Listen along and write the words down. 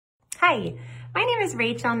Hi, my name is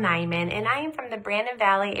Rachael Neiman and I am from the Brandon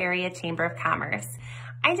Valley Area Chamber of Commerce.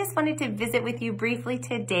 I just wanted to visit with you briefly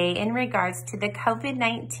today in regards to the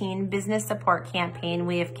COVID-19 business support campaign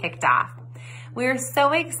we have kicked off. We are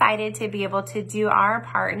so excited to be able to do our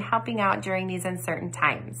part in helping out during these uncertain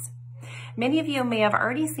times. Many of you may have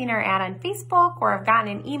already seen our ad on Facebook or have gotten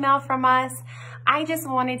an email from us. I just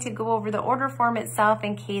wanted to go over the order form itself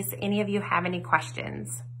in case any of you have any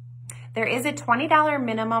questions. There is a $20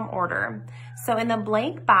 minimum order. So in the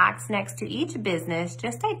blank box next to each business,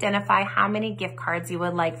 just identify how many gift cards you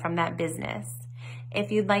would like from that business.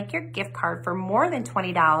 If you'd like your gift card for more than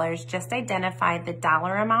 $20, just identify the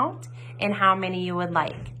dollar amount and how many you would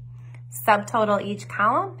like. Subtotal each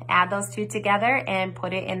column, add those two together and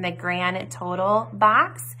put it in the grand total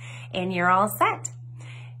box and you're all set.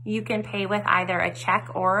 You can pay with either a check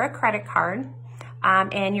or a credit card.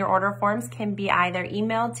 And your order forms can be either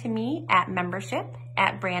emailed to me at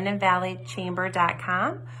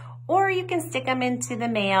membership@brandonvalleychamber.com, or you can stick them into the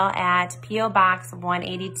mail at P.O. Box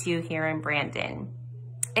 182 here in Brandon.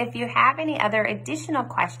 If you have any other additional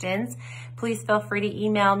questions, please feel free to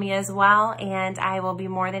email me as well, and I will be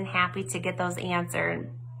more than happy to get those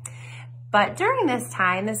answered. But during this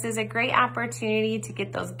time, this is a great opportunity to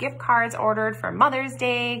get those gift cards ordered for Mother's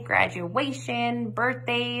Day, graduation,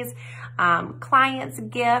 birthdays, clients'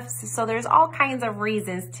 gifts. So there's all kinds of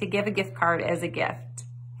reasons to give a gift card as a gift.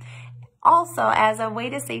 Also, as a way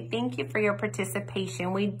to say thank you for your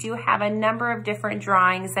participation, we do have a number of different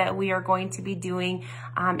drawings that we are going to be doing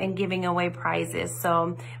and giving away prizes.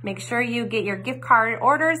 So make sure you get your gift card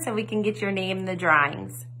ordered so we can get your name in the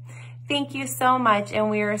drawings. Thank you so much, and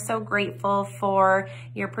we are so grateful for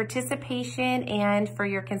your participation and for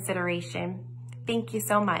your consideration. Thank you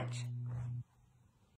so much.